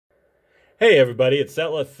Hey everybody, it's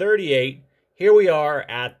Setla38. Here we are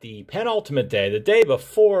at the penultimate day, the day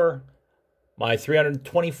before my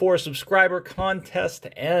 324 subscriber contest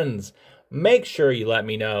ends. Make sure you let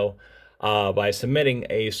me know by submitting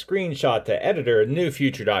a screenshot to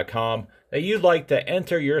editor@newfuture.com that you'd like to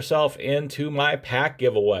enter yourself into my pack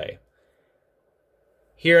giveaway.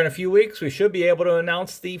 Here in a few weeks, we should be able to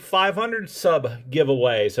announce the 500 sub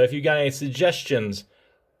giveaway. So if you got any suggestions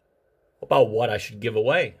about what I should give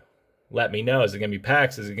away, let me know. Is it going to be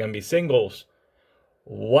packs? Is it going to be singles?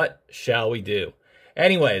 What shall we do?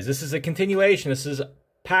 Anyways, this is a continuation. This is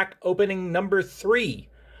pack opening number 3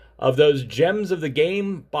 of those Gems of the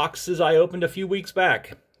Game boxes I opened a few weeks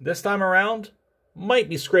back. This time around, might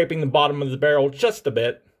be scraping the bottom of the barrel just a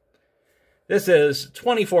bit. This is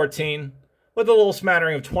 2014, with a little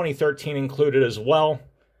smattering of 2013 included as well,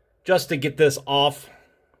 just to get this off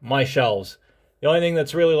my shelves. The only thing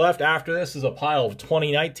that's really left after this is a pile of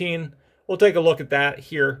 2019. We'll take a look at that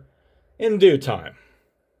here in due time.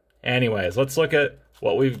 Anyways, let's look at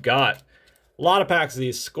what we've got. A lot of packs of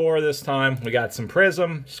these Score this time. We got some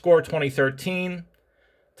Prizm, Score 2013,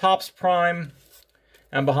 Topps Prime,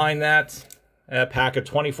 and behind that, a pack of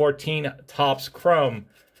 2014 Topps Chrome.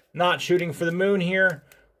 Not shooting for the moon here.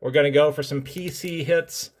 We're going to go for some PC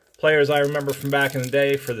hits, players I remember from back in the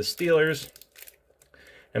day for the Steelers,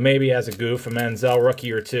 and maybe as a goof, a Manziel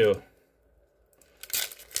rookie or two.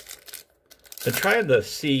 Been trying to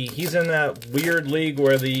see, he's in that weird league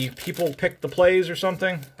where the people pick the plays or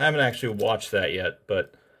something. I haven't actually watched that yet,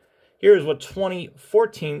 but here's what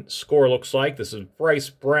 2014 Score looks like. This is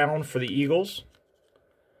Bryce Brown for the Eagles.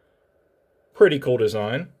 Pretty cool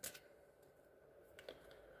design.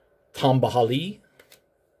 Tamba Hali,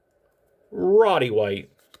 Roddy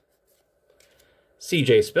White,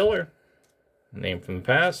 CJ Spiller, name from the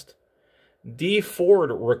past, D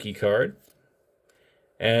Ford rookie card,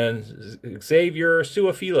 and Xavier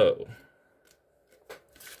Suafilo.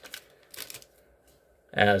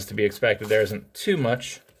 As to be expected, there isn't too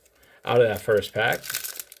much out of that first pack.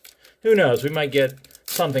 Who knows, we might get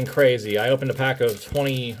something crazy. I opened a pack of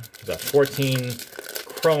 14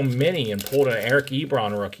 Chrome Mini and pulled an Eric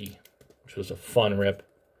Ebron rookie, which was a fun rip.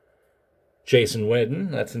 Jason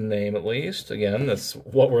Witten, that's a name at least. Again, that's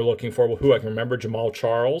what we're looking for, who I can remember. Jamal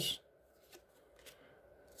Charles.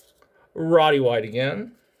 Roddy White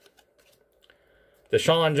again.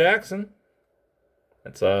 Deshaun Jackson.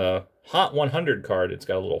 That's a Hot 100 card. It's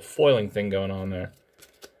got a little foiling thing going on there.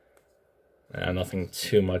 Nothing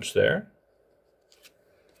too much there.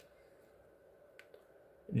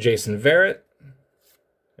 Jason Verrett.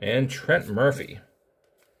 And Trent Murphy.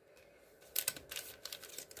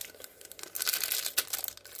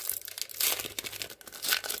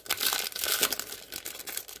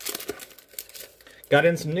 Got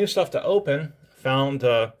in some new stuff to open. Found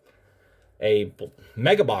a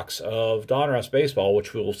mega box of Donruss Baseball,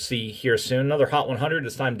 which we will see here soon. Another Hot 100,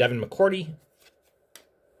 this time Devin McCourty.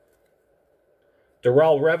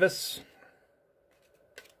 Darrell Revis.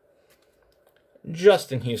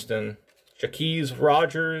 Justin Houston. Jaquez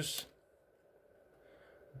Rogers.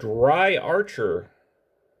 Dry Archer.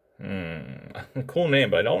 Cool name,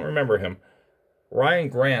 but I don't remember him. Ryan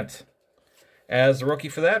Grant as the rookie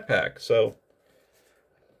for that pack. So,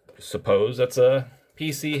 suppose that's a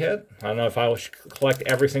PC hit. I don't know if I will collect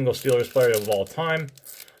every single Steelers player of all time.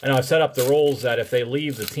 I know I've set up the rules that if they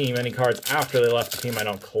leave the team, any cards after they left the team I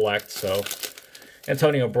don't collect. So,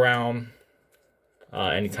 Antonio Brown,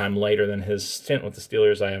 anytime later than his stint with the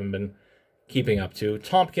Steelers, I haven't been keeping up to.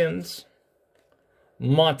 Tompkins,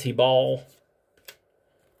 Monty Ball,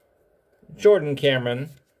 Jordan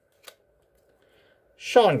Cameron,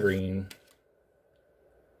 Sean Green,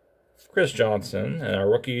 Chris Johnson, and our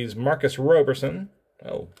rookies, Marcus Roberson.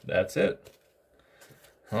 Oh, that's it.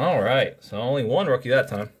 All right, so only one rookie that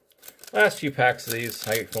time. Last few packs of these,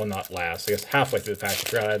 well, not last, I guess halfway through the pack, I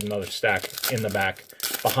forgot I had another stack in the back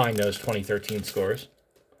behind those 2013 scores.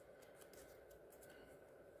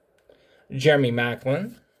 Jeremy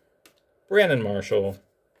Maclin, Brandon Marshall,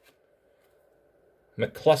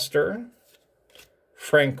 McCluster,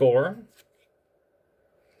 Frank Gore,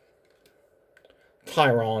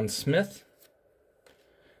 Tyron Smith,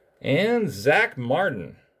 and Zach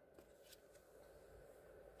Martin.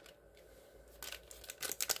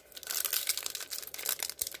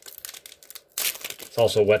 This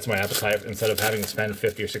also whets my appetite. Instead of having to spend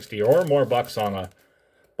 50 or 60 or more bucks on a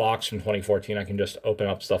box from 2014, I can just open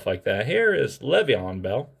up stuff like that. Here is Le'Veon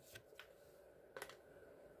Bell,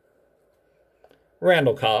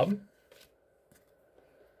 Randall Cobb,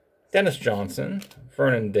 Dennis Johnson,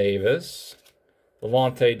 Vernon Davis,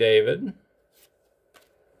 Levante David,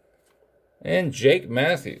 and Jake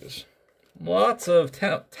Matthews. Lots of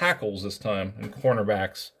tackles this time and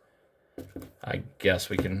cornerbacks. I guess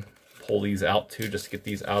we can pull these out too, just to get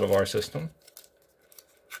these out of our system.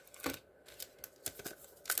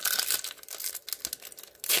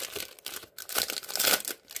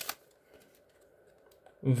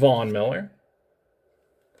 Von Miller.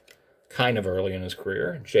 Kind of early in his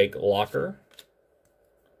career. Jake Locker.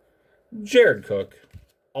 Jared Cook.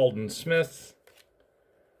 Alden Smith.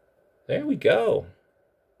 There we go.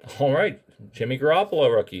 All right. Jimmy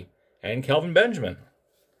Garoppolo rookie. And Kelvin Benjamin.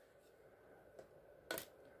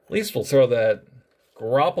 At least we'll throw that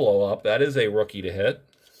Garoppolo up. That is a rookie to hit.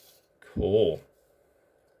 Cool.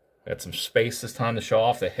 Got some space this time to show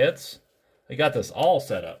off the hits. We got this all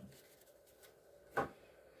set up.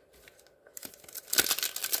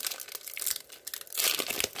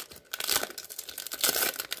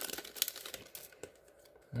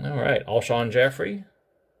 All right, Alshon Jeffrey.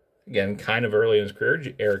 Again, kind of early in his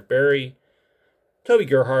career. Eric Berry. Toby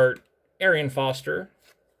Gerhart. Arian Foster.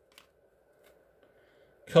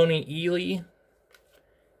 Coney Ely.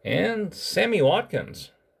 And Sammy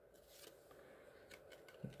Watkins.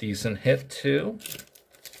 Decent hit, too.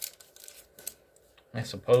 I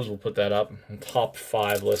suppose we'll put that up in top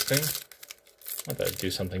 5 listing. I better do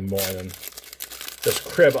something more than just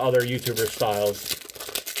crib other YouTuber styles.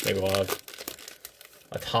 Maybe we'll have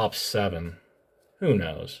a top 7. Who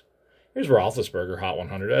knows? Here's Roethlisberger Hot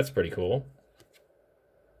 100. That's pretty cool.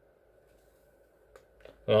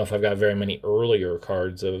 I don't know if I've got very many earlier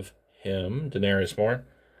cards of him. Denarius Moore.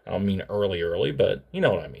 I don't mean early, but you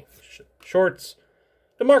know what I mean. Shorts.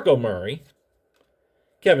 DeMarco Murray.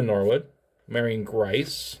 Kevin Norwood. Marion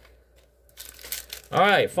Grice. All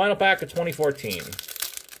right, final pack of 2014.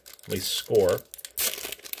 At least score.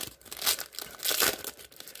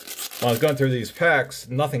 When I was going through these packs,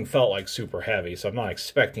 nothing felt like super heavy, so I'm not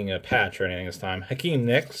expecting a patch or anything this time. Hakeem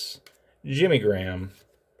Nicks, Jimmy Graham,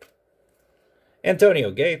 Antonio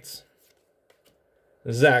Gates,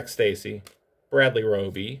 Zach Stacy, Bradley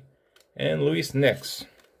Roby, and Luis Nix.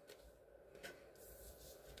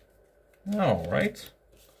 All right.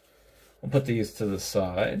 We'll put these to the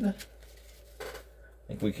side. I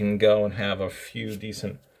think we can go and have a few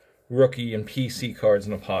decent rookie and PC cards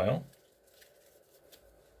in a pile.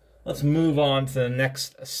 Let's move on to the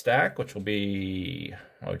next stack, which will be,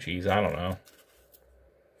 oh geez, I don't know.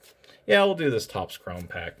 Yeah, we'll do this Topps Chrome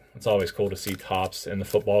pack. It's always cool to see Topps in the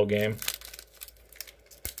football game.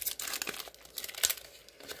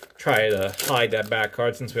 Try to hide that back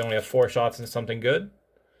card since we only have 4 shots and something good.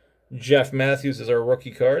 Jeff Matthews is our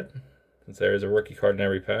rookie card, since there is a rookie card in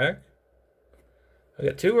every pack. I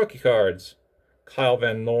got 2 rookie cards. Kyle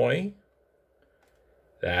Van Noy.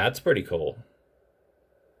 That's pretty cool.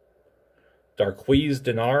 Darqueze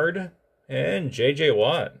Dennard and J.J.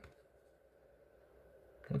 Watt.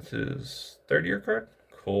 What's his 3rd-year card?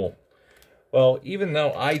 Cool. Well, even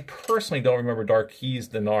though I personally don't remember Darqueze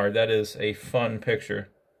Dennard, that is a fun picture.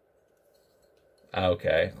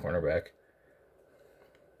 Okay, cornerback.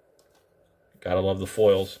 Gotta love the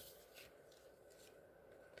foils.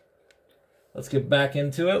 Let's get back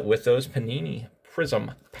into it with those Panini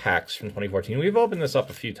Prizm packs from 2014. We've opened this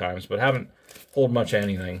up a few times, but haven't pulled much of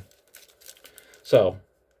anything. So,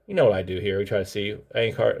 you know what I do here. We try to see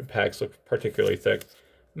any card packs look particularly thick.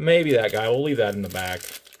 Maybe that guy. We'll leave that in the back.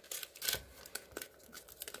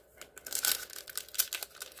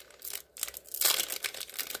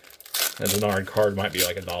 A Denard card might be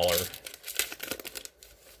like $1.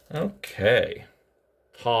 Okay.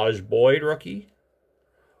 Taj Boyd rookie.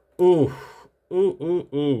 Ooh.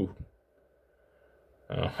 Ooh.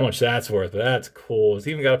 How much that's worth. That's cool. It's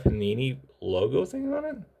even got a Panini logo thing on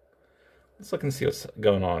it. Let's look and see what's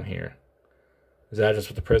going on here. Is that just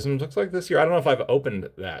what the Prizm looks like this year? I don't know if I've opened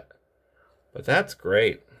that. But that's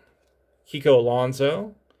great. Kiko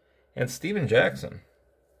Alonso and Steven Jackson.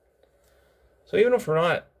 So even if we're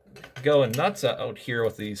not going nuts out here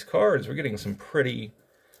with these cards, we're getting some pretty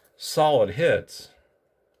solid hits.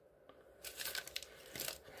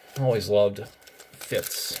 Always loved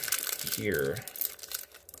Fitz here.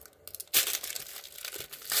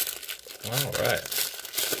 All right.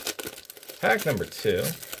 Pack number 2.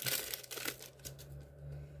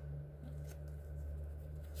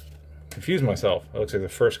 Confused myself. It looks like the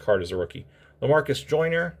first card is a rookie. LaMarcus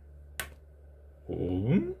Joyner.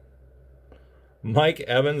 Ooh. Mike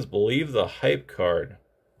Evans, Believe the Hype card.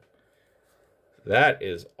 That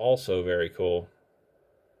is also very cool.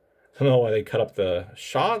 I don't know why they cut up the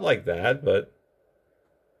shot like that, but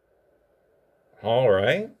all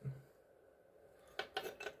right.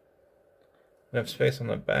 I have space on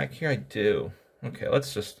the back here? I do. Okay,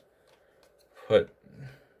 let's just put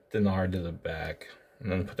Denard to the back.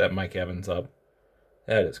 And then put that Mike Evans up.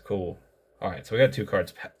 That is cool. All right, so we got 2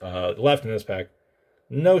 cards left in this pack.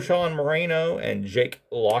 No Sean Moreno and Jake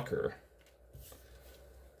Locker.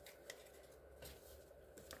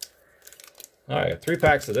 All right, 3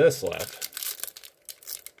 packs of this left.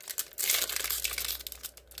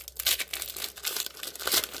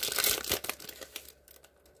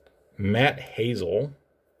 Matt Hazel.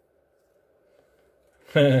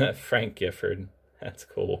 Frank Gifford. That's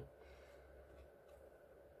cool.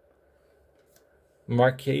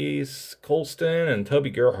 Marquise Colston and Toby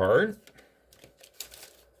Gerhardt.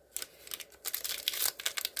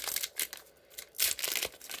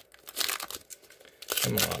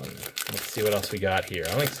 Come on. Let's see what else we got here.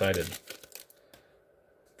 I'm excited.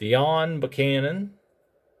 Dion Buchanan.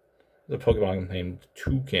 There's a Pokemon named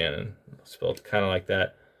Toucannon. Spelled kind of like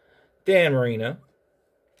that. Dan Marino.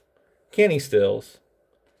 Kenny Stills.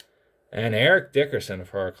 And Eric Dickerson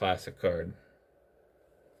for our classic card.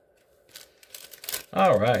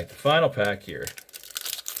 All right, the final pack here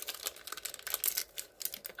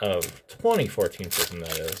of 2014 Prizm,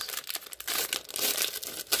 that is.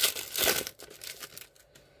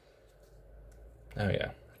 Oh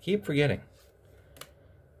yeah, I keep forgetting.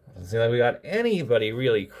 Doesn't seem like we got anybody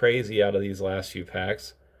really crazy out of these last few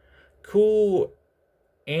packs. Cool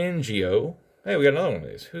Angio. Hey, we got another one of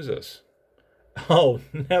these. Who's this? Oh,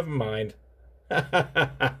 never mind.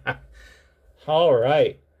 All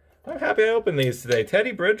right. I'm happy I opened these today.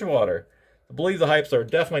 Teddy Bridgewater. I believe the hypes are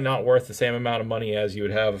definitely not worth the same amount of money as you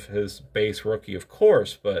would have his base rookie, of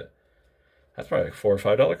course, but that's probably like $4 or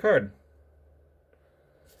 $5 card.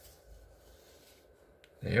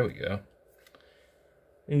 There we go.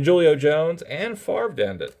 And Julio Jones and Favre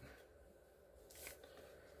denned it.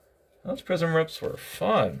 Those Prizm rips were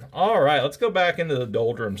fun. All right, let's go back into the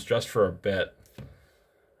doldrums just for a bit.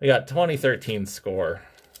 We got 2013 score.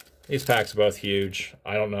 These packs are both huge.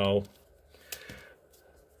 I don't know.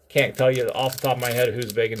 Can't tell you off the top of my head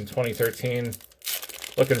who's big in 2013.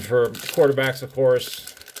 Looking for quarterbacks, of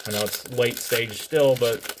course. I know it's late stage still,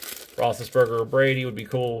 but Roethlisberger or Brady would be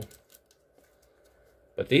cool.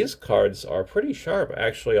 But these cards are pretty sharp,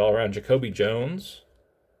 actually, all around. Jacoby Jones.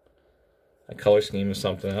 That color scheme is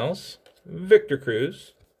something else. Victor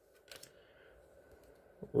Cruz.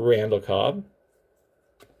 Randall Cobb.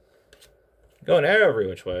 Going every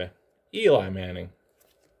which way. Eli Manning.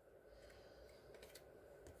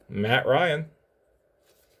 Matt Ryan.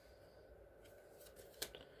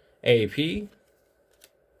 AP.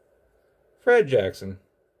 Fred Jackson.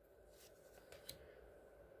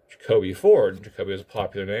 Jacoby Ford. Jacoby is a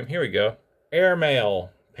popular name. Here we go. Airmail.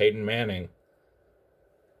 Peyton Manning.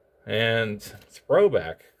 And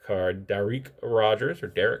throwback card. Derek Rogers.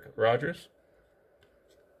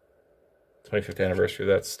 25th anniversary of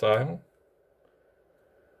that style.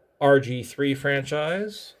 RG3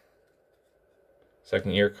 franchise.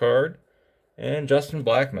 Second year card. And Justin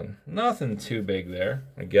Blackman. Nothing too big there.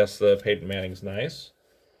 I guess the Peyton Manning's nice.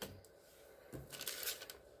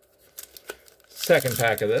 Second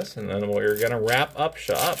pack of this, and then we're going to wrap up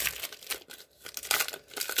shop.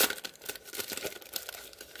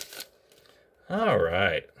 All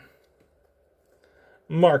right.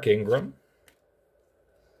 Mark Ingram.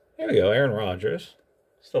 There we go, Aaron Rodgers.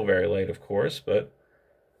 Still very late, of course, but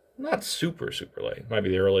not super, super late. Might be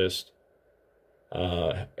the earliest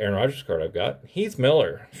Aaron Rodgers card I've got. Heath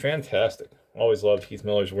Miller. Fantastic. Always loved Heath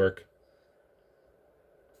Miller's work.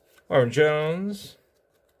 Marvin Jones.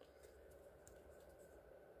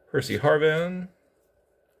 Percy Harvin.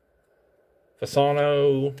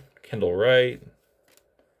 Fasano. Kendall Wright.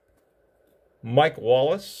 Mike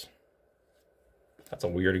Wallace. That's a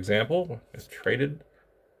weird example. It's traded.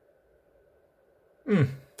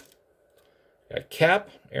 Got Cap,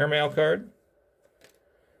 airmail card.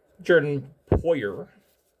 Jordan Poyer.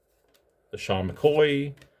 LaShawn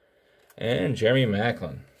McCoy. And Jeremy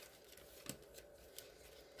Maclin.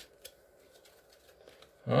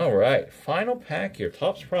 All right, final pack here.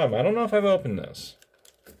 Topps Prime. I don't know if I've opened this.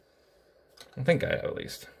 I think I have, at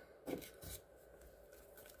least.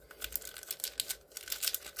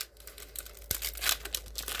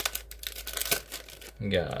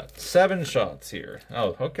 Got 7 shots here.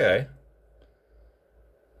 Oh, okay.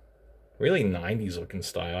 Really 90s looking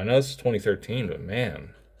style. I know this is 2013, but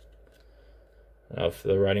man. I don't know if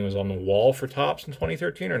the writing was on the wall for Topps in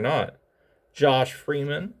 2013 or not. Josh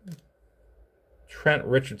Freeman. Trent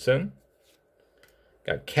Richardson.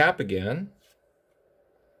 Got Cap again.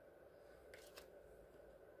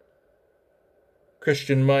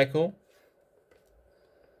 Christian Michael.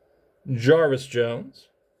 Jarvis Jones.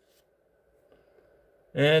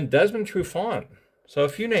 And Desmond Trufant. So a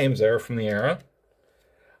few names there from the era.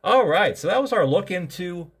 All right, so that was our look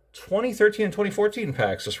into 2013 and 2014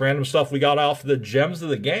 packs. Just random stuff we got off the gems of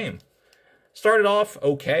the game. Started off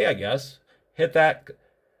okay, I guess. Hit that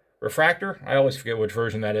refractor. I always forget which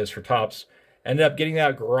version that is for Topps. Ended up getting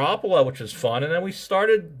that Garoppolo, which was fun. And then we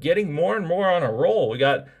started getting more and more on a roll. We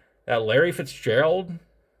got that Larry Fitzgerald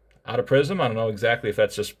out of Prizm. I don't know exactly if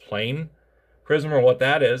that's just plain Prizm or what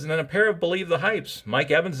that is. And then a pair of Believe the Hypes.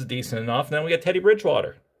 Mike Evans is decent enough. And then we got Teddy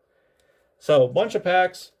Bridgewater. So a bunch of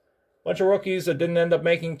packs, bunch of rookies that didn't end up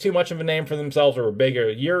making too much of a name for themselves or were big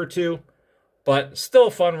a year or two. But still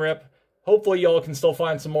a fun rip. Hopefully y'all can still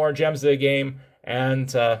find some more gems of the game.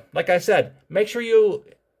 And like I said, make sure you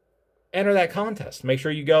enter that contest. Make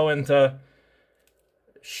sure you go and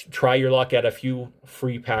try your luck at a few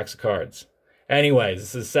free packs of cards. Anyways,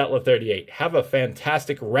 this is Settler38. Have a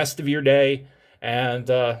fantastic rest of your day and,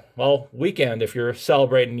 well, weekend if you're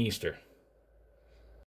celebrating Easter.